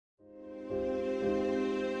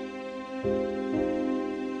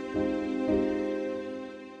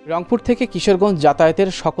রংপুর থেকে কিশোরগঞ্জ যাতায়াতের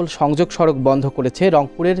সকল সংযোগ সড়ক বন্ধ করেছে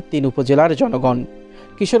রংপুরের ৩ উপজেলার জনগণ।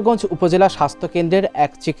 কিশোরগঞ্জ উপজেলা স্বাস্থ্য কেন্দ্রের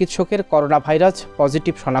এক চিকিৎসকের করোনা ভাইরাস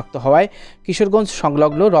পজিটিভ শনাক্ত হওয়ায় কিশোরগঞ্জ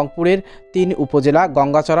সংলগ্ন রংপুরের ৩ উপজেলা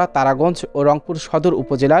গঙ্গাচড়া, তারাগঞ্জ ও রংপুর সদর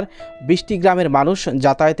উপজেলার ২০টি গ্রামের মানুষ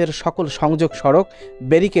যাতায়াতের সকল সংযোগ সড়ক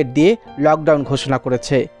ব্যারিকেড দিয়ে লকডাউন ঘোষণা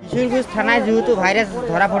করেছে। কিশোরগঞ্জ থানায় যেহেতু ভাইরাস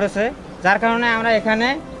ধরা পড়েছে, যার কারণে আমরা এখানে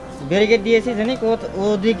ব্যারিকেড দিয়েছি, জানি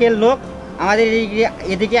ওদিকের লোক আমাদের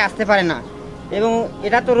এদিকে আসতে পারে না, এবং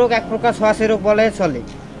এটা তো রোগ এক প্রকার ছোঁয়াচে রোগ বলে চলে।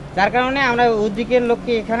 যার কারণে আমরা ওদিকের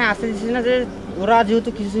লোককে এখানে আসতে দিচ্ছি না, যে ওরা যেহেতু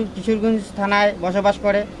কিশোরগঞ্জ থানায় বসবাস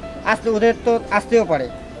করে, ওদের তো আসতেও পারে।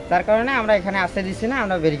 যার কারণে আমরা এখানে আসতে দিচ্ছি না,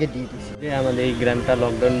 আমরা ব্যারিকেড দিয়ে দিচ্ছি। আমাদের এই গ্রামটা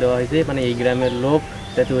লকডাউন দেওয়া হয়েছে, মানে এই গ্রামের লোক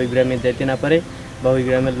যাতে ওই গ্রামে যেতে না পারে বা ওই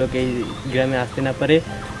গ্রামের লোক এই গ্রামে আসতে না পারে।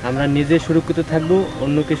 আমরা নিজে সুরক্ষিত থাকবো,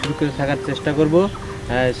 অন্যকে সুরক্ষিত থাকার চেষ্টা করব।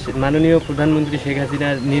 মাননীয় প্রধানমন্ত্রী শেখ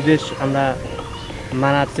হাসিনার নির্দেশ আমরা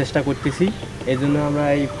মানার চেষ্টা করতেছি, এই জন্য আমরা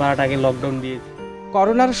এই পাড়াটাকে লকডাউন দিয়েছি।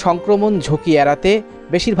 করোনার সংক্রমণ ঝুঁকি এড়াতে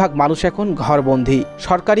বেশিরভাগ মানুষ এখন ঘরবন্দি।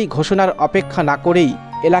 সরকারি ঘোষণার অপেক্ষা না করেই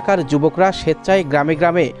এলাকার যুবকরা স্বেচ্ছায় গ্রামে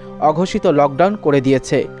গ্রামে অঘোষিত লকডাউন করে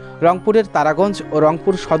দিয়েছে। রংপুরের তারাগঞ্জ ও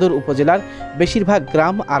রংপুর সদর উপজেলার বেশিরভাগ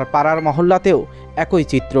গ্রাম আর পাড়ার মহল্লাতেও একই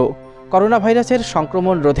চিত্র। করোনা ভাইরাসের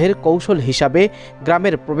সংক্রমণ রোধের কৌশল হিসাবে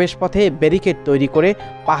গ্রামের প্রবেশপথে ব্যারিকেড তৈরি করে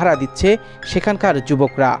পাহারা দিচ্ছে সেখানকার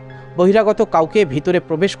যুবকরা। বহিরাগত কাউকে ভিতরে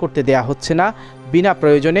প্রবেশ করতে দেয়া হচ্ছে না। বিনা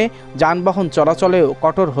প্রয়োজনে যানবাহন চলাচলেও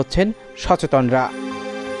কঠোর হচ্ছেন সচেতনরা।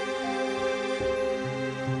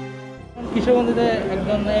 কিশোরগঞ্জে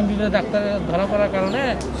একজন এমবিবিএস ডাক্তার ধরা পড়ার কারণে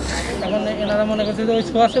এখন এনারা মনে করছে যে ওই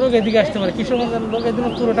ছোঁয়াচে লোক এদিকে আসতে পারে। কিশোরগঞ্জের লোক এদিকে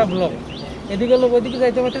পুরোটা ব্লক, এদিকে লোক ওইদিকে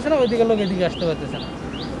যাইতে পারতেছে না, ওইদিকে লোক এদিকে আসতে পারতেছে না।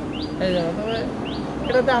 এই জন্য তবে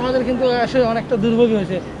এটাতে আমাদের কিন্তু আসলে অনেকটা দুর্ভোগী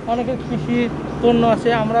হয়েছে। অনেকের কৃষি পণ্য আছে,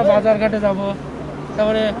 আমরা বাজারঘাটে যাব,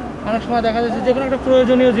 তারপরে অনেক সময় দেখা যাচ্ছে যে কোনো একটা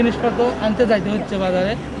প্রয়োজনীয় জিনিসপত্র আনতে যাইতে হচ্ছে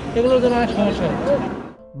বাজারে, এগুলোর জন্য অনেক সমস্যা হচ্ছে।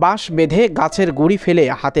 বাঁশ বেঁধে গাছের গুঁড়ি ফেলে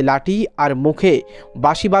হাতে লাঠি আর মুখে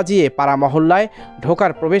বাঁশি বাজিয়ে পাড়া মহল্লায়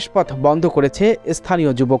ঢোকার প্রবেশপথ বন্ধ করেছে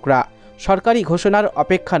স্থানীয় যুবকরা। সরকারি ঘোষণার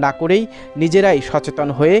অপেক্ষা না করেই নিজেরাই সচেতন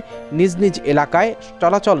হয়ে নিজ নিজ এলাকায়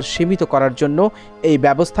চলাচল সীমিত করার জন্য এই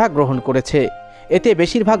ব্যবস্থা গ্রহণ করেছে। এতে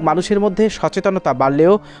বেশিরভাগ মানুষের মধ্যে সচেতনতা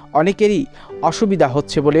বাড়লেও অনেকেরই অসুবিধা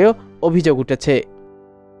হচ্ছে বলেও অভিযোগ উঠেছে।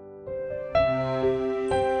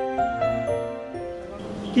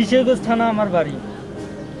 কিশোরগঞ্জ থানা আমার বাড়ি।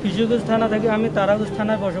 কিশোরগঞ্জ থানা থেকে আমি তারাগঞ্জ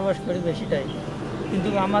থানায় বসবাস করি বেশিটাই, কিন্তু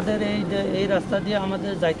আমাদের এই রাস্তা দিয়ে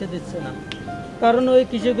আমাদের যাইতে দিচ্ছে না, কারণ ওই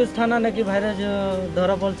কিশোরগঞ্জ থানা নাকি ভাইরাস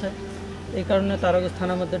ধরা পড়ছে, এই কারণে তারাগঞ্জ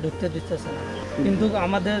থানার মধ্যে ঢুকতে দিতেছে না। কিন্তু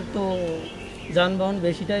আমাদের তো যানবাহন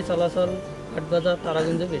বেশিটাই চলাচল, হাটবাজার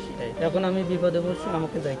তারাগঞ্জে বেশিটাই, এখন আমি বিপদে পড়ছি,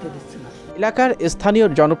 আমাকে যাইতে দিচ্ছে না। এলাকার স্থানীয়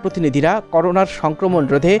জনপ্রতিনিধিরা করোনার সংক্রমণ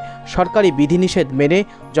রোধে সরকারি বিধিনিষেধ মেনে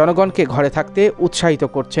জনগণকে ঘরে থাকতে উৎসাহিত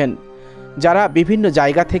করছেন। যারা বিভিন্ন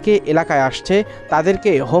জায়গা থেকে এলাকায় আসছে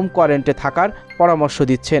তাদেরকে হোম কোয়ারেন্টাইনে থাকার পরামর্শ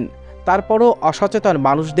দিচ্ছেন। তারপরও অসচেতন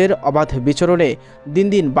মানুষদের অবাধ বিচরণে দিন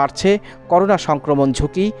দিন বাড়ছে করোনা সংক্রমণ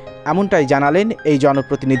ঝুঁকি, এমনটাই জানালেন এই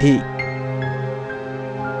জনপ্রতিনিধি।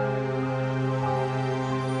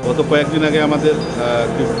 গত কয়েকদিন আগে আমাদের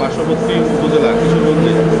পার্শ্ববর্তী উপজেলা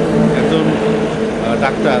কিশোরগঞ্জে একজন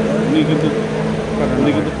ডাক্তার উনি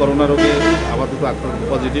কিন্তু করোনা রোগে আপাতত আক্রান্ত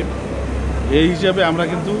পজিটিভ। এই হিসাবে আমরা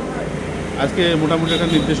কিন্তু আজকে মোটামুটি একটা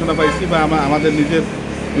নির্দেশনা পাইছি, বা আমাদের নিজের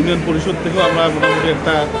ইউনিয়ন পরিষদ থেকেও আমরা মোটামুটি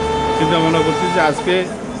একটা চিন্তা ভাবনা করছি যে আজকে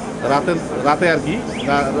রাতে আর কি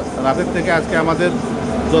রাতের থেকে আজকে আমাদের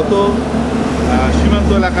যত সীমান্ত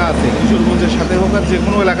এলাকা আছে কিশোরগঞ্জের সাথে হোক আর যে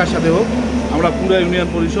কোনো এলাকার সাথে হোক, আমরা পুরো ইউনিয়ন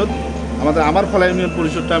পরিষদ আমার ফলা ইউনিয়ন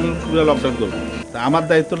পরিষদটা আমি পুরো লকডাউন করব। তা আমার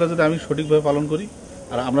দায়িত্বটা যদি আমি সঠিকভাবে পালন করি,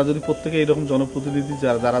 আর আমরা যদি প্রত্যেকে এইরকম জনপ্রতিনিধি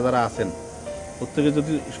যারা আছেন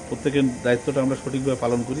প্রত্যেকের দায়িত্বটা আমরা সঠিকভাবে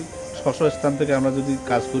পালন করি, স্ব স্থান থেকে আমরা যদি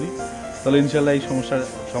কাজ করি, তাহলে ইনশাল্লাহ এই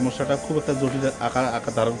সমস্যাটা খুব একটা জটিল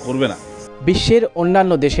আকার ধারণ করবে না। বিশ্বের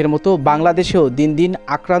অন্যান্য দেশের মতো বাংলাদেশেও দিন দিন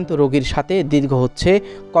আক্রান্ত রোগীর সাথে দীর্ঘ হচ্ছে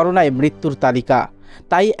করোনায় মৃত্যুর তালিকা।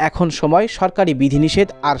 তাই এখন সময় সরকারি বিধিনিষেধ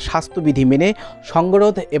আর স্বাস্থ্যবিধি মেনে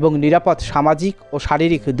সঙ্গরোধ এবং নিরাপদ সামাজিক ও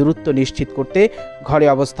শারীরিক দূরত্ব নিশ্চিত করতে ঘরে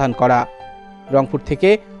অবস্থান করা। রংপুর থেকে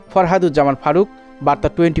ফরহাদুজ্জামান ফারুক,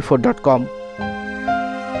 Barta24.com।